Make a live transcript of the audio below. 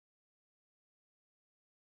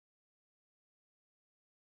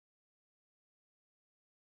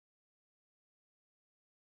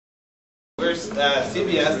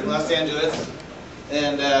CBS in Los Angeles,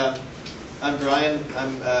 and I'm Brian.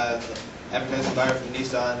 I'm advertising buyer from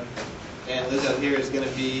Nissan, and Liz out here is going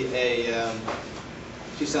to be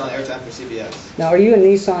she's selling airtime for CBS. Now, are you a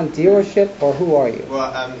Nissan dealership, or who are you?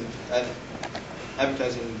 Well, I'm an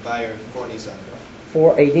advertising buyer for Nissan.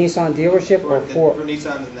 For a Nissan dealership, or for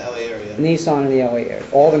Nissan in the LA area. Nissan in the LA area.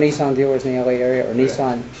 All the Nissan dealers in the LA area, or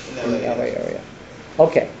Nissan in the LA area.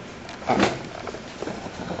 Okay. All right.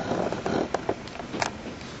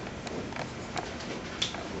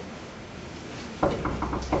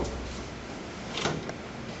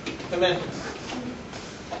 Come in.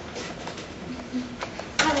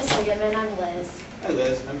 Hi, Mr. Goodman. I'm Liz. Hi,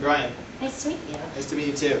 Liz. I'm Brian. Nice to meet you. Nice to meet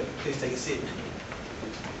you too. Please take a seat.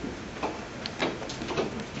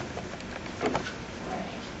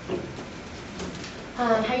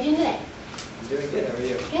 How are you doing today? I'm doing good. How are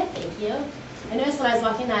you? Good, thank you. I noticed when I was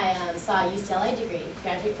walking, I saw a UCLA degree. Did you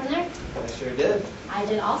graduate from there? I sure did. I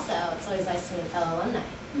did also. It's always nice to meet fellow alumni.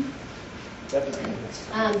 Definitely.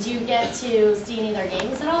 Do you get to see any of their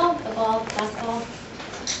games at all? Football, basketball?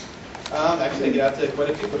 Actually, I get out to quite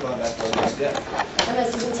a few football and basketball games, yeah. I'm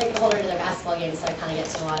a season ticket holder to their basketball games, so I kind of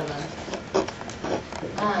get to a lot of them.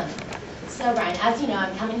 So, Brian, as you know,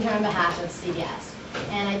 I'm coming here on behalf of CBS.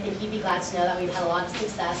 And I think you'd be glad to know that we've had a lot of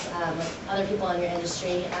success with other people in your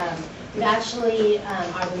industry. We've actually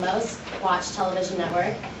are the most watched television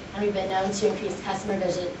network, and we've been known to increase customer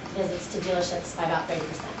visits to dealerships by about 30%.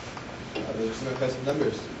 Those are some impressive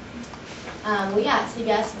numbers. Well, yeah, at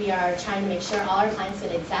CBS, we are trying to make sure all our clients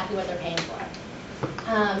get exactly what they're paying for.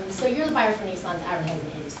 So you're the buyer for Nissan's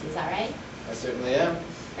advertising agency, is that right? I certainly am.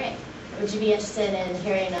 Great. Would you be interested in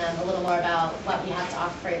hearing a little more about what we have to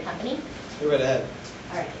offer for your company? Go right ahead.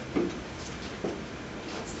 All right.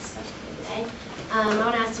 Today. I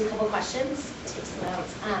want to ask you a couple questions. Take some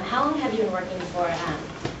notes. How long have you been working for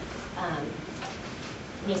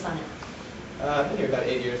Nissan now? I've been here about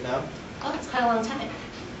 8 years now. Oh, that's quite a long time.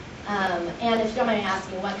 And if you don't mind me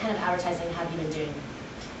asking, what kind of advertising have you been doing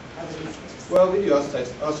over these years? Well, we do all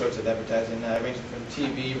sorts of advertising, ranging from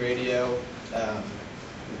TV, radio,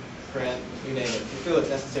 print, you name it. We feel it's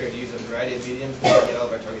necessary to use a variety of mediums to get all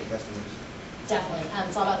of our target customers. Definitely.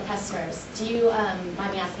 It's all about the customers. Do you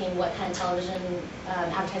mind me asking what kind of television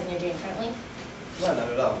advertising you're doing currently? No, not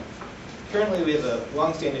at all. Currently, we have a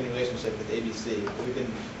long-standing relationship with ABC. We've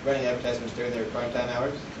been running advertisements during their prime time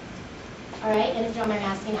hours. All right, and if you don't mind me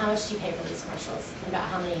asking, how much do you pay for these commercials? And about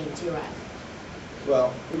how many do you run?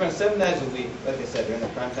 Well, we run 7 nights a week, like I said, during the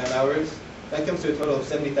prime time hours. That comes to a total of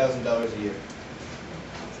 $70,000 a year.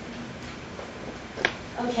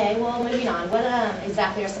 Okay, well, moving on. What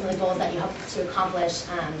exactly are some of the goals that you hope to accomplish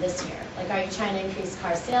this year? Like, are you trying to increase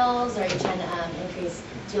car sales, or are you trying to increase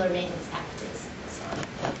dealer maintenance packages?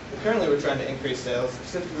 Currently, we're trying to increase sales.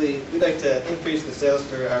 Specifically, we'd like to increase the sales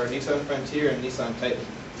for our Nissan Frontier and Nissan Titan.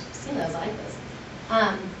 I've seen those. I like those.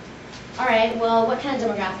 All right, well, what kind of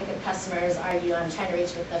demographic of customers are you trying to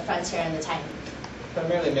reach with the Frontier and the Titan?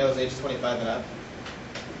 Primarily males aged 25 and up.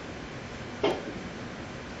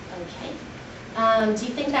 Okay. Do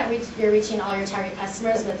you think that you're reaching all your target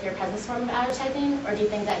customers with your presence form of advertising, or do you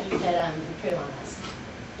think that you could improve on this?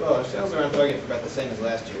 Well, our sales are on target for about the same as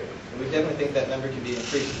last year. And we definitely think that number can be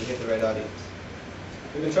increased if we hit the right audience.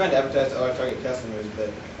 We've been trying to advertise to all our target customers, but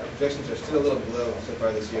our projections are still a little below so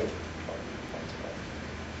far this year.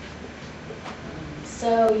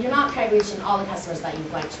 So you're not quite reaching all the customers that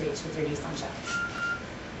you'd like to reach with your Nissan shows?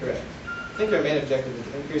 Correct. I think our main objective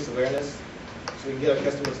is to increase awareness so we can get our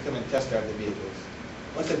customers to come and test drive the vehicles.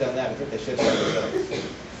 Once they've done that, I think they should start themselves.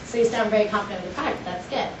 So you sound very confident with your product. That's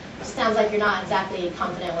good. It sounds like you're not exactly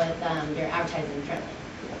confident with your advertising currently.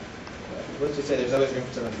 Let's just say there's always room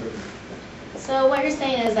for some improvement. So what you're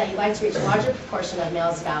saying is that you'd like to reach a larger proportion of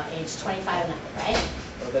males about age 25 and up, right?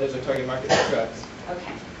 Well, that is our target market for trucks.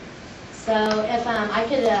 Okay. So if I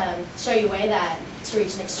could show you a way to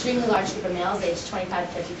reach an extremely large group of males aged 25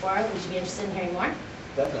 to 54, would you be interested in hearing more?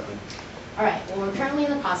 Definitely. All right. Well, we're currently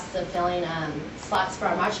in the process of filling slots for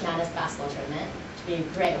our March Madness basketball tournament, which would be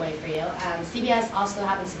a great way for you. CBS also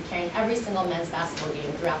happens to be carrying every single men's basketball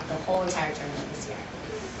game throughout the whole entire tournament this year.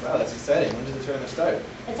 Wow, that's exciting. When does the tournament start?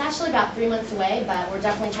 It's actually about 3 months away, but we're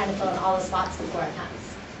definitely trying to fill in all the spots before it comes.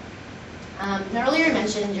 Now, earlier you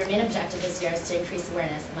mentioned your main objective this year is to increase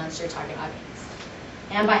awareness amongst your target audience.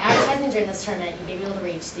 And by advertising during this tournament, you may be able to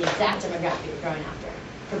reach the exact demographic you're going after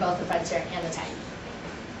for both the Frontier and the Titan.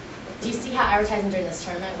 Do you see how advertising during this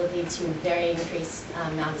tournament would lead to a very increased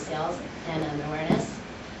amount of sales and awareness?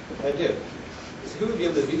 I do. So who would be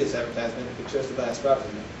able to view this advertisement if it chose to buy a spot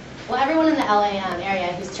from me? Well, everyone in the LA area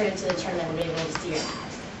who's turned into the tournament would be able to see your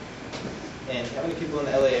ads. And how many people in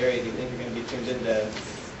the LA area do you think are going to be tuned into?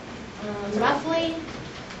 Roughly,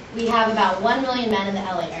 we have about 1 million men in the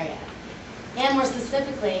LA area. And more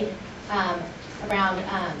specifically, around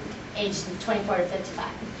age 24 to 55.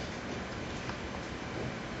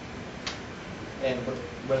 And what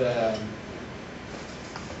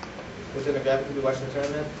demographic will be watching the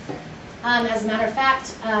tournament? As a matter of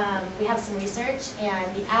fact, we have some research,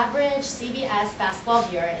 and the average CBS basketball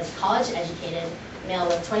viewer is college-educated, male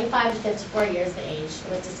with 25 to 54 years of age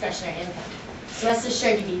with discretionary income. So rest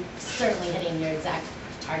assured, you'd be certainly hitting your exact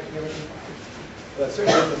target you're looking for. Well, it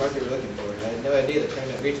certainly is the market we're looking for. I had no idea the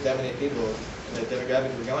tournament reached that many people in the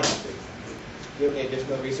demographic we're going after. Do you have any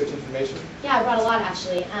additional research information? Yeah, I brought a lot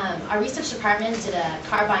actually. Our research department did a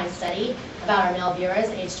carbine study about our male viewers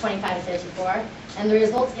aged 25 to 54, and the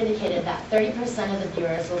results indicated that 30% of the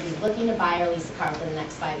viewers will be looking to buy or lease a car within the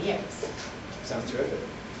next 5 years. Sounds terrific.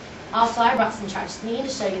 Also, I brought some charts with me to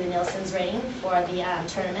show you the Nielsen's rating for the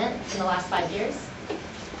tournament in the last 5 years.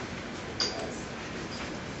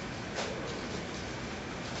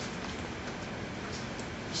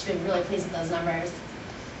 You should be really pleased with those numbers.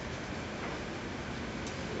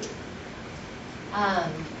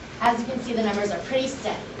 As you can see, the numbers are pretty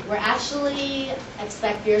steady. We're actually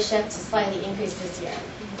expect viewership to slightly increase this year,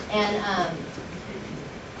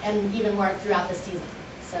 and even more throughout the season.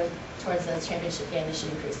 So towards the championship game, they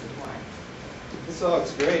should increase even more. This all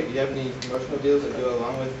looks great. Do you have any promotional deals that go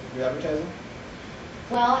along with your advertising?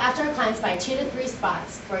 Well, after our clients buy 2 to 3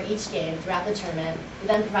 spots for each game throughout the tournament, we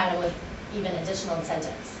then provide them with even additional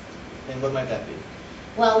incentives. And what might that be?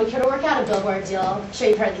 Well, we could work out a billboard deal. I'm sure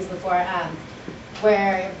you've heard these before.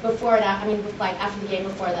 Where before that, like after the game,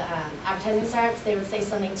 before the advertising starts, they would say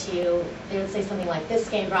something to you. They would say something like, "This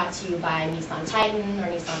game brought to you by Nissan Titan or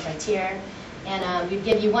Nissan Frontier," and we'd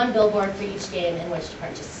give you 1 billboard for each game in which to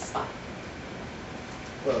purchase a spot.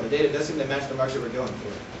 Well, the data does seem to match the market we're going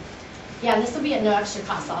for. Yeah, and this would be at no extra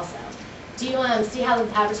cost also. Do you see how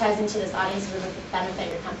advertising to this audience would benefit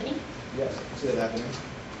your company? Yes, I see that happening.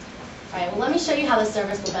 All right, well, let me show you how this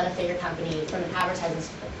service will benefit your company from an advertising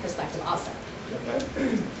perspective also. Okay.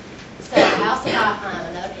 So I also got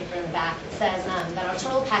another paper in the back. It says that our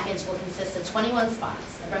total package will consist of 21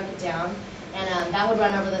 spots. I broke it down, and that would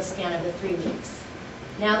run over the span of the 3 weeks.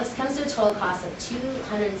 Now this comes to a total cost of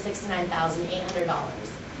 $269,800.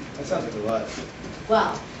 That sounds like a lot.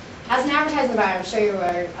 Well, as an advertising buyer, I'm sure you're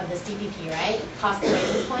aware of the CPP, right? Cost per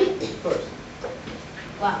rating point. Of course.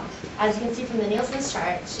 Well, as you can see from the Nielsen's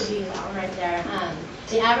chart, should be that one right there,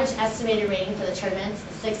 the average estimated rating for the tournament is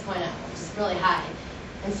 6.0, which is really high.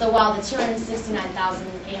 And so while the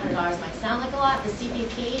 $269,800 might sound like a lot, the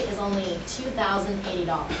CPP is only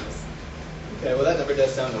 $2,080. Okay, well that number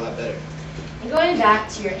does sound a lot better. And going back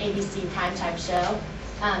to your ABC primetime show,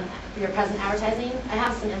 for your present advertising, I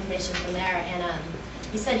have some information from there, and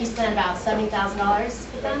you said you spent about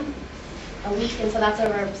 $70,000 with them a week, and so that's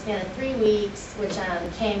over a span of 3 weeks, which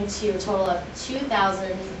came to a total of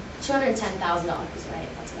 $210,000, right?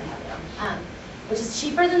 That's what I have down, which is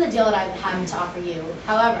cheaper than the deal that I have to offer you.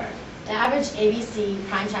 However, the average ABC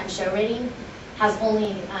primetime show rating has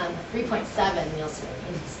only 3.7 Nielsen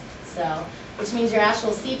ratings, so which means your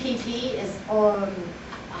actual CPP is a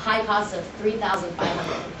high cost of $3,500.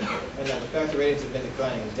 And the fact the ratings have been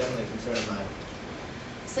declining is definitely a concern of mine.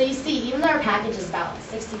 So you see, even though our package is about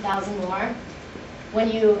 $60,000 more, when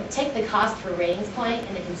you take the cost per ratings point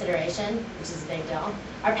into consideration, which is a big deal,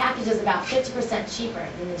 our package is about 50% cheaper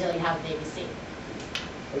than the deal you have with ABC.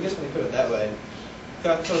 I guess when you put it that way,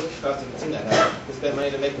 total cost doesn't seem that high. You spend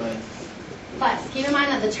money to make money. Plus, keep in mind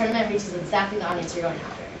that the tournament reaches exactly the audience you're going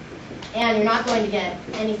after. And you're not going to get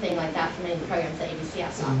anything like that from any of the programs that ABC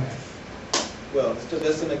has to offer. Well, it still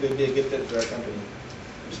does seem like it would be a good fit for our company.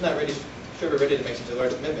 I'm just not sure we're ready to make such a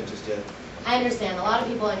large commitment just yet. I understand. A lot of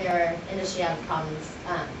people in your industry have problems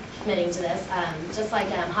committing to this, just like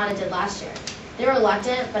Honda did last year. They were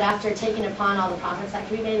reluctant, but after taking upon all the profits that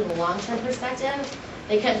could be made in the long-term perspective,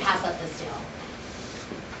 they couldn't pass up this deal.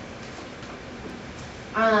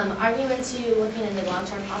 Are you into looking into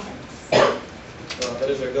long-term profits? Well, that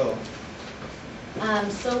is our goal.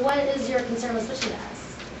 So what is your concern with switching to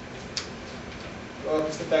us? Well,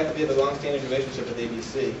 it's the fact that we have a long-standing relationship with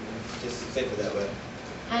ABC. It's just safer that way.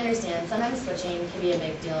 I understand. Sometimes switching can be a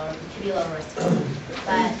big deal, or it can be a little risky.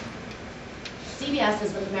 But CBS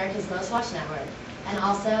is America's most watched network, and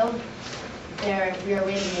also we are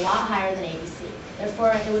rated a lot higher than ABC.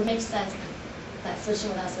 Therefore, it would make sense that switching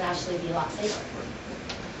with us would actually be a lot safer.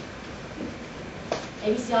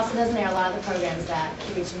 ABC also doesn't air a lot of the programs that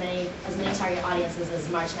can reach as many target audiences as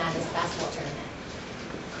March Madness basketball tournament.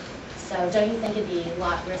 So don't you think it'd be a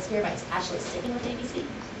lot riskier by actually sticking with ABC?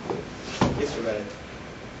 gets you ready.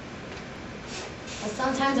 Well,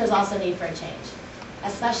 sometimes there's also a need for a change,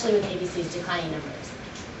 especially with ABC's declining numbers.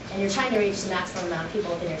 And you're trying to reach the maximum amount of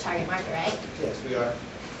people within your target market, right? Yes, we are.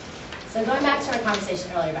 So going back to our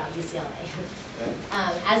conversation earlier about UCLA, Okay.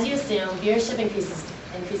 as you assume, viewership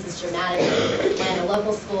increases dramatically when a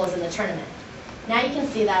local school is in the tournament. Now you can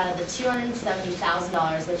see that out of the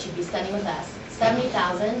 $270,000 that you'd be spending with us,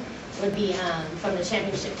 $70,000 would be from the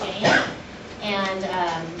championship game, and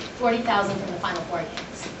 $40,000 from the Final Four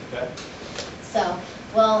games. Okay. So,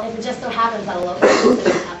 well, if it just so happens that a local school is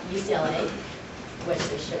at UCLA, which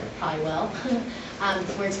they sure probably will,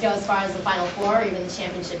 were to go as far as the Final Four or even the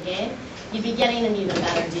championship game, you'd be getting an even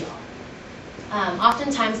better deal.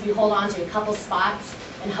 Oftentimes we hold on to a couple spots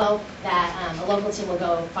and hope that a local team will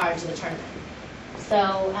go far into the tournament.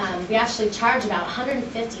 So we actually charge about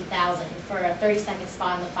 $150,000 for a 30-second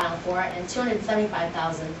spot in the Final Four and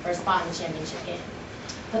 $275,000 for a spot in the championship game.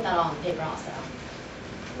 Put that all on paper also.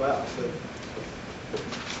 Wow. So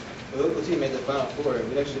if the local team made the Final Four,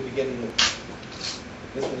 we'd actually be getting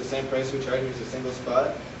this for the same price we charge you as a single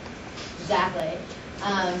spot? Exactly.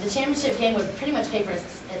 The championship game would pretty much pay for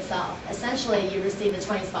itself. Essentially, you receive the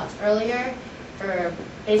 20 spots earlier for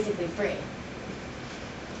basically free.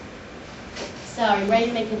 So are you ready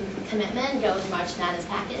to make a commitment and go with the March Madness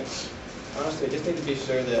package? Honestly, I just need to be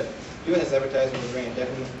sure that doing this advertising will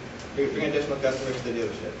bring additional customers to the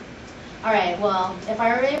dealership. All right, well, if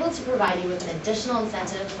I were able to provide you with an additional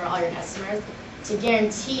incentive for all your customers to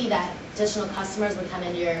guarantee that additional customers would come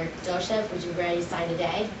into your dealership, would you be ready to sign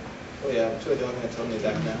today? Oh yeah, I'm sure the only thing that told me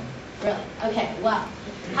back now. Really? Okay, well,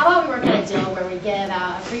 how about we work on a deal where we give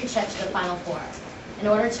out a free trip to the Final Four. In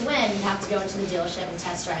order to win, you have to go into the dealership and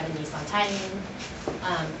test drive a Nissan Titan,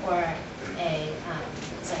 or a,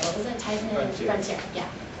 sorry, what was it? Titan? Frontier. Yeah.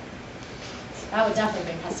 That would definitely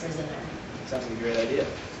bring customers in there. Sounds like a great idea.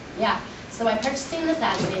 Yeah. So by purchasing this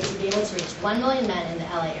ad space, you'll be able to reach 1 million men in the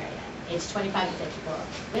LA area, aged 25 to 54,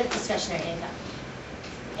 with discretionary income.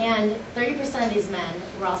 And 30% of these men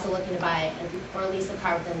were also looking to buy or lease a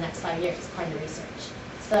car within the next 5 years, according to research.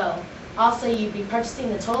 So also, you'd be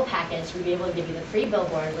purchasing the total package. We'd be able to give you the free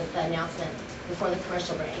billboard with the announcement before the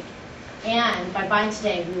commercial break. And by buying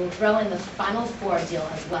today, we will throw in the Final Four deal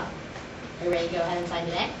as well. Are you ready to go ahead and sign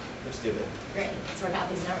today? Let's do it. Great. Let's work out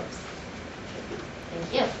these numbers.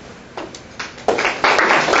 Thank you.